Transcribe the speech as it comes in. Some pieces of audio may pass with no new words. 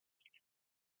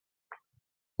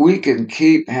We can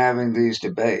keep having these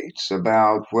debates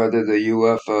about whether the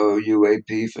UFO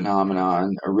UAP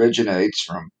phenomenon originates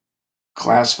from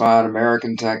classified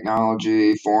American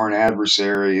technology, foreign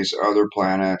adversaries, other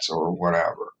planets, or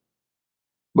whatever.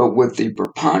 But with the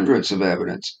preponderance of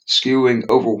evidence skewing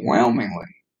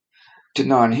overwhelmingly to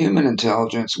non human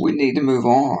intelligence, we need to move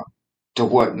on to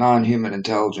what non human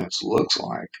intelligence looks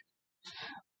like.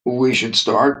 We should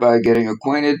start by getting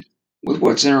acquainted with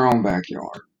what's in our own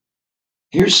backyard.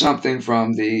 Here's something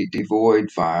from the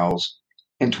Devoid files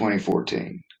in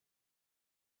 2014.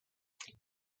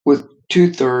 With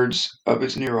two-thirds of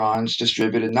its neurons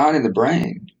distributed not in the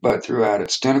brain, but throughout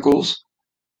its tentacles,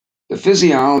 the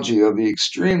physiology of the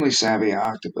extremely savvy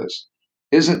octopus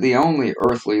isn't the only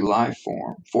earthly life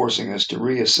form forcing us to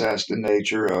reassess the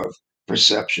nature of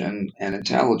perception and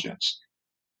intelligence.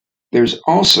 There's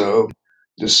also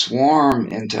the swarm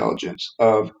intelligence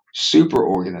of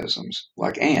superorganisms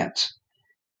like ants,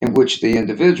 in which the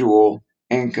individual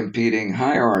and competing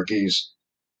hierarchies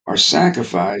are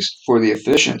sacrificed for the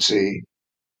efficiency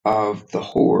of the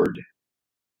horde.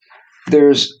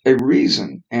 There's a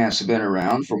reason ants have been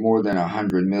around for more than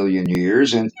 100 million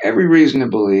years, and every reason to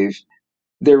believe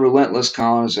their relentless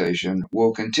colonization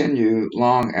will continue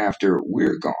long after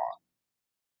we're gone.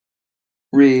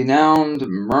 Renowned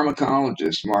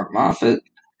myrmecologist Mark Moffat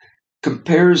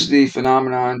compares the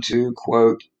phenomenon to,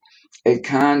 quote, a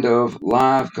kind of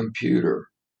live computer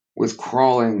with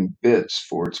crawling bits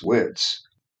for its wits.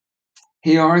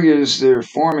 He argues their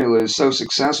formula is so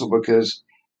successful because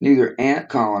neither ant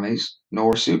colonies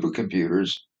nor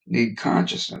supercomputers need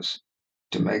consciousness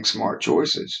to make smart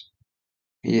choices.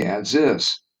 He adds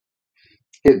this: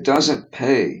 it doesn't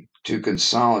pay to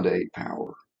consolidate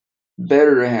power.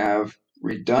 Better to have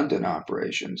redundant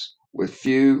operations with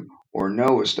few or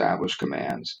no established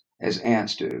commands, as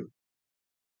ants do.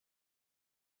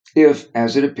 If,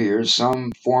 as it appears,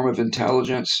 some form of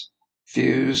intelligence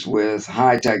fused with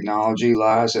high technology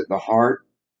lies at the heart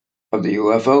of the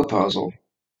UFO puzzle,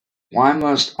 why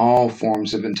must all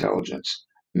forms of intelligence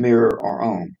mirror our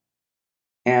own?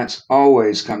 Ants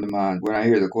always come to mind when I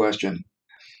hear the question,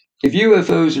 if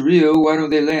UFOs are real, why don't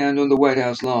they land on the White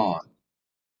House lawn?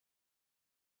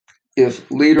 If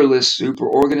leaderless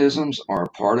superorganisms are a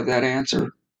part of that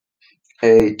answer,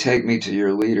 a take me to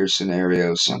your leader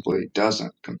scenario simply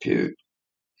doesn't compute.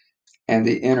 And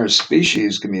the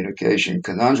interspecies communication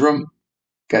conundrum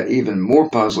got even more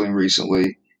puzzling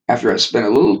recently after I spent a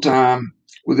little time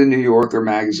with a New Yorker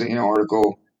magazine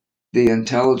article, The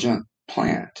Intelligent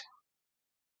Plant.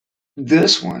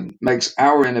 This one makes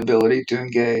our inability to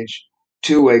engage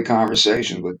two-way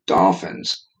conversations with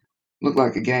dolphins look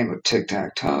like a game of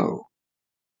tic-tac-toe.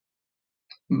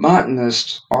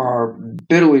 Botanists are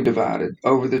bitterly divided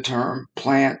over the term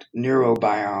plant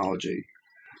neurobiology,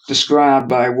 described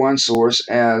by one source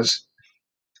as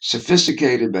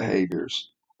sophisticated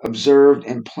behaviors observed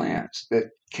in plants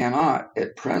that cannot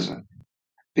at present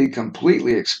be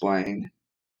completely explained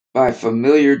by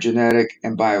familiar genetic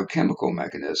and biochemical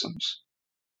mechanisms.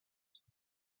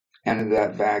 And in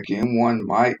that vacuum, one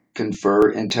might confer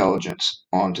intelligence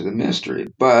onto the mystery.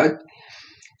 But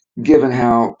given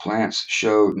how plants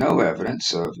show no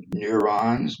evidence of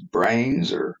neurons,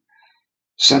 brains, or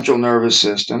central nervous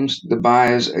systems, the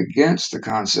bias against the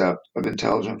concept of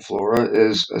intelligent flora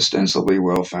is ostensibly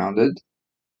well founded.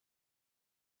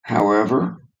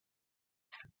 However,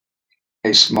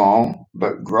 a small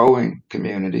but growing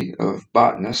community of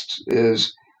botanists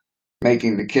is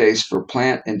making the case for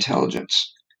plant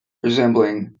intelligence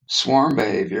resembling swarm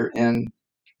behavior in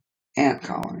ant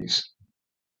colonies,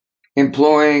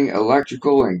 employing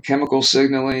electrical and chemical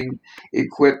signaling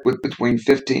equipped with between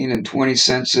 15 and 20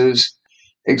 senses,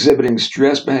 exhibiting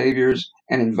stress behaviors,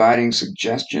 and inviting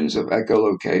suggestions of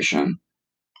echolocation,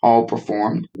 all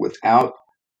performed without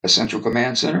a central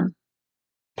command center.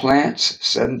 Plants,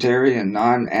 sedentary and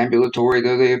non ambulatory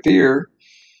though they appear,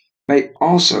 may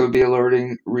also be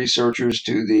alerting researchers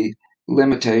to the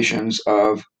limitations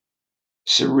of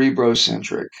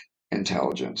cerebrocentric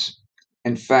intelligence.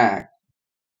 In fact,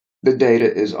 the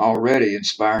data is already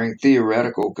inspiring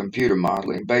theoretical computer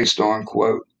modeling based on,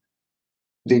 quote,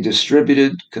 the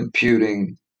distributed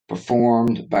computing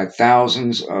performed by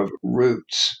thousands of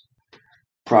roots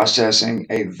processing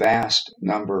a vast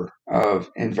number of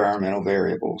environmental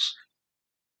variables.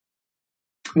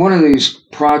 One of these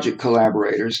project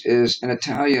collaborators is an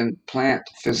Italian plant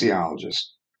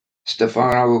physiologist,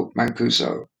 Stefano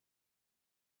Mancuso.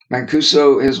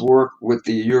 Mancuso has worked with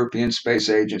the European Space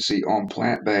Agency on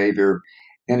plant behavior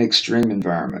in extreme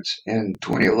environments. In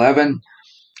 2011,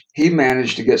 he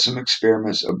managed to get some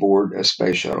experiments aboard a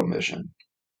space shuttle mission.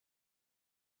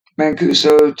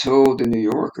 Mancuso told the New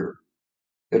Yorker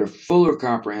that a fuller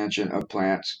comprehension of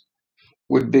plants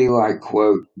would be like,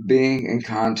 quote, being in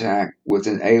contact with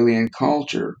an alien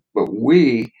culture, but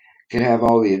we can have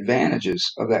all the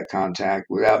advantages of that contact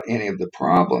without any of the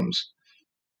problems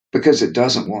because it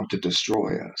doesn't want to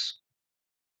destroy us.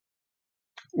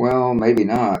 Well, maybe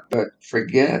not, but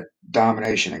forget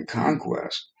domination and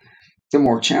conquest. The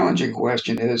more challenging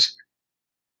question is,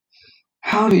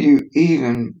 how do you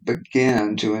even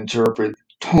begin to interpret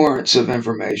torrents of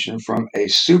information from a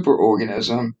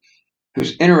superorganism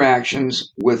whose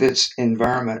interactions with its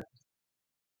environment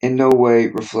in no way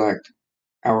reflect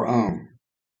our own?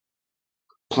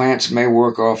 Plants may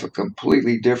work off a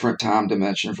completely different time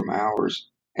dimension from ours,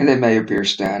 and they may appear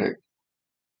static,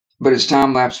 but its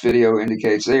time lapse video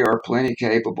indicates they are plenty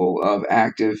capable of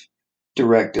active,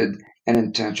 directed, and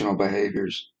intentional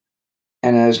behaviors.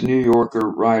 And as New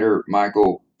Yorker writer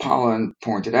Michael Pollan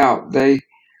pointed out, they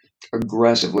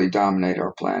aggressively dominate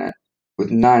our planet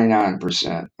with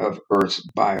 99% of Earth's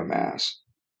biomass.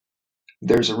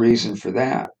 There's a reason for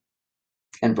that,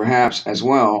 and perhaps as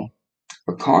well,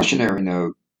 a cautionary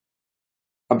note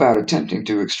about attempting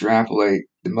to extrapolate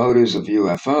the motives of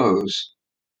UFOs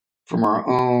from our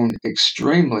own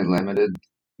extremely limited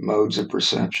modes of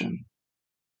perception.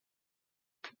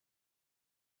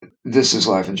 This is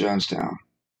Life in Jonestown.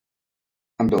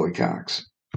 I'm Billy Cox.